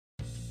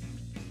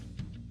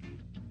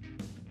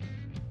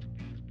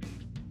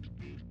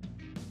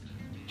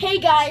Hey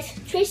guys,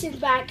 Tresen's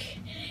back,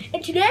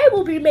 and today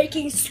we'll be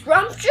making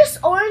scrumptious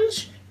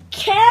orange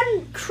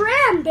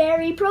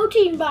cranberry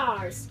protein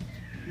bars.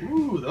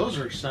 Ooh, those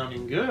are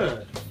sounding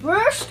good.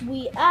 First,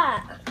 we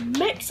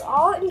mix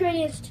all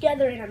ingredients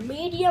together in a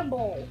medium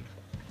bowl.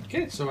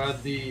 Okay, so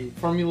add the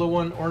Formula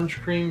 1 orange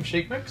cream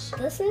shake mix.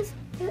 This is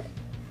it.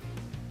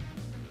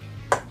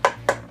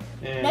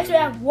 And Next, we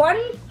have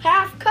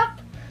 1/2 cup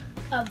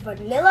of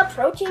vanilla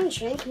protein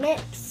shake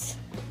mix.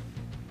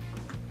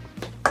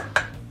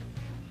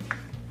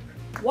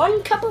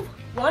 1/2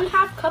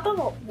 cup of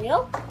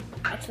oatmeal.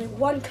 Actually,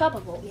 1 cup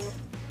of oatmeal.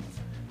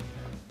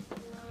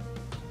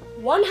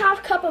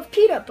 1/2 cup of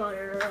peanut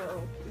butter.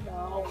 Oh,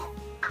 no.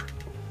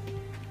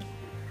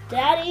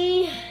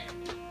 Daddy.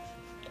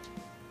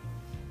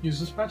 use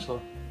the spatula.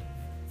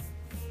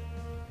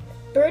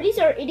 Birdies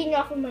are eating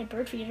off of my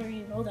bird feeder.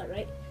 You know that,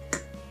 right?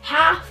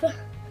 Half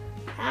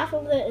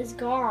of it is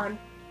gone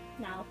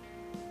now.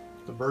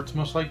 The birds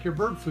must like your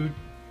bird food.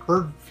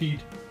 Bird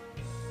feed.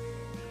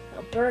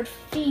 A bird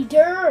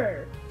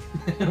feeder.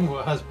 Well,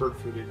 it has bird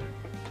food in it.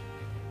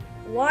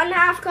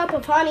 1/2 cup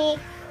of honey.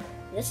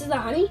 This is the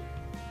honey.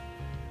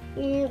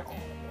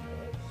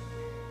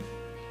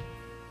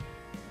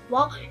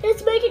 Well,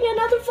 it's making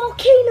another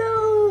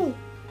volcano.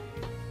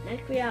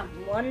 Next we have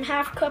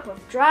 1/2 cup of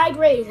dried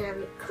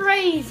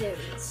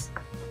raisins.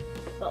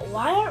 But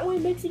why aren't we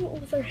mixing it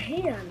with our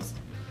hands?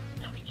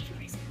 No, we need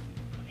raisin.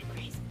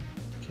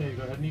 Okay,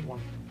 go ahead and eat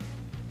one.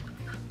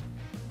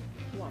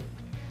 One.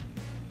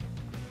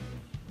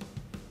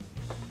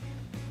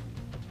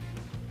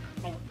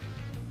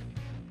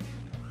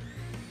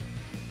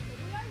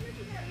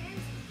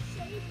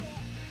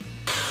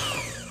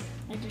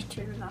 I just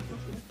turned it off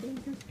with my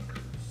finger.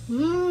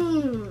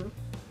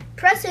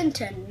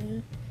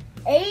 Tresen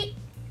 8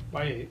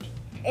 by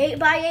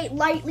 8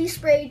 lightly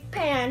sprayed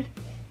pan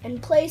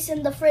and place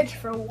in the fridge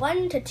for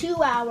 1 to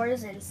 2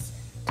 hours and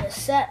to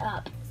set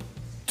up.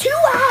 2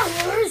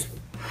 hours?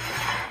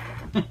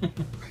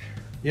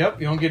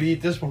 Yep, you don't get to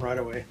eat this one right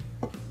away.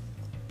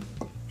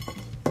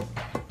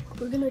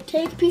 We're gonna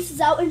take pieces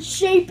out and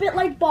shape it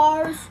like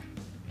bars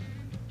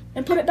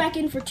and put it back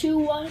in for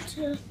 2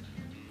 to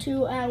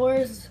 2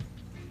 hours.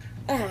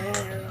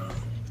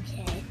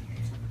 Okay.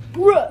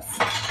 Press.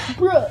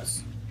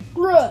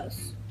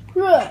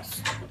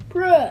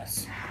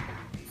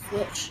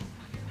 Switch.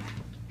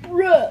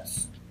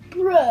 Press.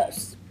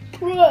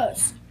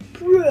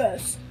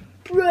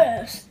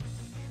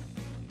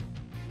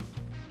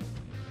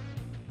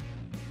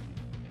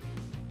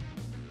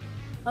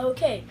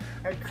 Okay,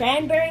 our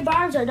cranberry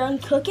bars are done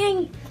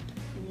cooking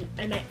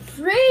and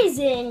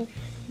freezing.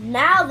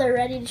 Now they're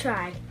ready to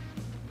try.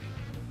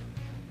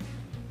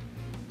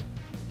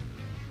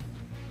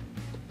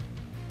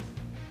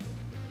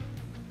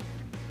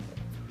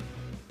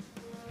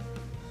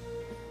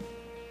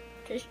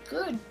 Tastes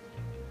good.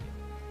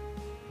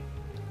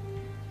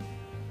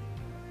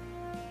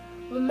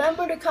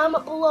 Remember to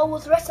comment below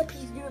with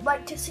recipes you would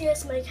like to see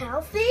us make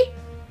healthy.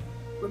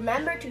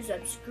 Remember to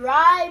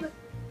subscribe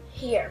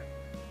here.